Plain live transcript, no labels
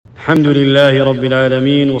الحمد لله رب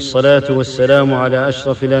العالمين، والصلاة والسلام على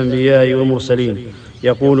أشرف الأنبياء والمرسلين.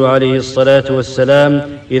 يقول عليه الصلاة والسلام: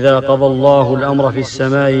 إذا قضى الله الأمر في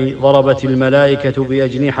السماء ضربت الملائكة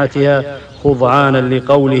بأجنحتها خضعانا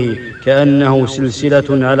لقوله، كأنه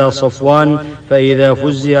سلسلة على صفوان، فإذا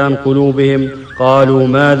فزع عن قلوبهم قالوا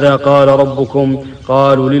ماذا قال ربكم؟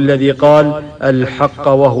 قالوا للذي قال الحق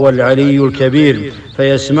وهو العلي الكبير،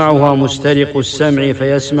 فيسمعها مسترق السمع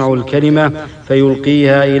فيسمع الكلمة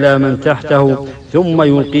فيلقيها إلى من تحته، ثم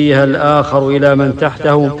يلقيها الآخر إلى من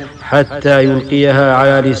تحته، حتى يلقيها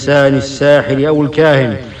على لسان الساحر أو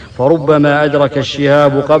الكاهن، فربما أدرك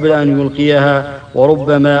الشهاب قبل أن يلقيها،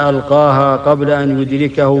 وربما ألقاها قبل أن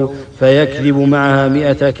يدركه فيكذب معها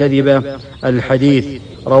 100 كذبة. الحديث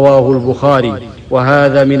رواه البخاري.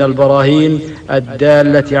 وهذا من البراهين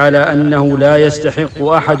الدالة على أنه لا يستحق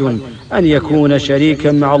أحد أن يكون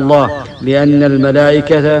شريكا مع الله، لأن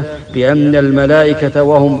الملائكة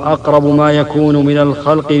وهم أقرب ما يكون من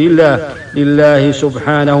الخلق لله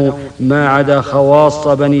سبحانه، ما عدا خواص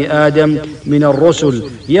بني آدم من الرسل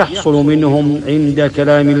يحصل منهم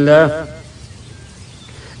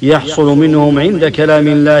عند كلام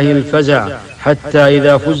الله الفزع، حتى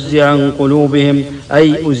إذا فزع عن قلوبهم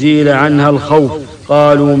أي أزيل عنها الخوف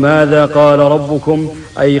قالوا ماذا قال ربكم؟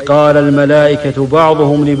 أي قال الملائكة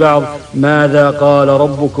بعضهم لبعض ماذا قال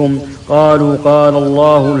ربكم؟ قالوا قال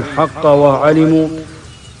الله الحق، وعلموا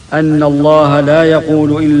أن الله لا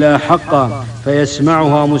يقول إلا حقا،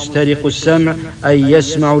 فيسمعها مسترق السمع، أي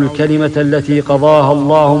يسمع الكلمة التي قضاها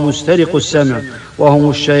الله مسترق السمع، وهم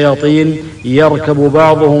الشياطين يركب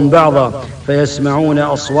بعضهم بعضا، فيسمعون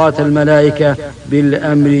أصوات الملائكة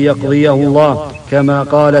بالأمر يقضيه الله، كما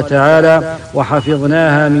قال تعالى: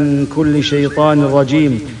 وحفظناها من كل شيطان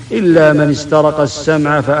رجيم إلا من استرق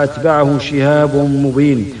السمع فأتبعه شهاب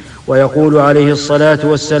مبين. ويقول عليه الصلاة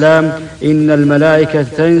والسلام: إن الملائكة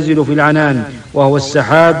تنزل في العنان وهو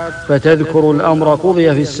السحاب، فتذكر الأمر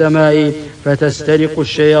قضي في السماء، فتسترق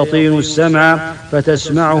الشياطين السمع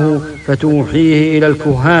فتسمعه فتوحيه إلى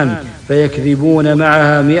الكهان، فيكذبون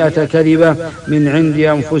معها 100 كذبة من عند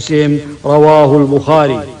أنفسهم. رواه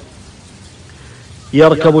البخاري.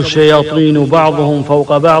 يركب الشياطين بعضهم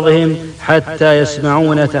فوق بعضهم حتى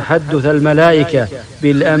يسمعون تحدث الملائكة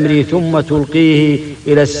بالأمر، ثم تلقيه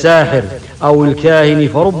إلى الساحر أو الكاهن،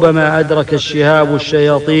 فربما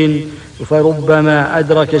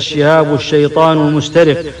أدرك الشهاب الشيطان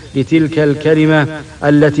المسترق لتلك الكلمة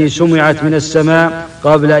التي سمعت من السماء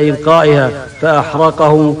قبل إلقائها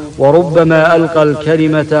فأحرقه، وربما ألقى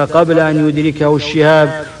الكلمة قبل أن يدركه الشهاب،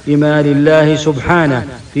 لما لله سبحانه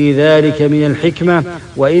في ذلك من الحكمة،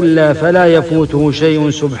 وإلا فلا يفوته شيء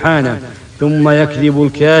سبحانه. ثم يكذب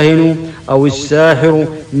الكاهن أو الساحر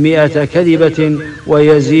 100 كذبة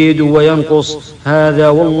ويزيد وينقص. هذا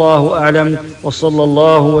والله أعلم، وصلى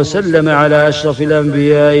الله وسلم على أشرف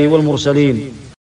الأنبياء والمرسلين.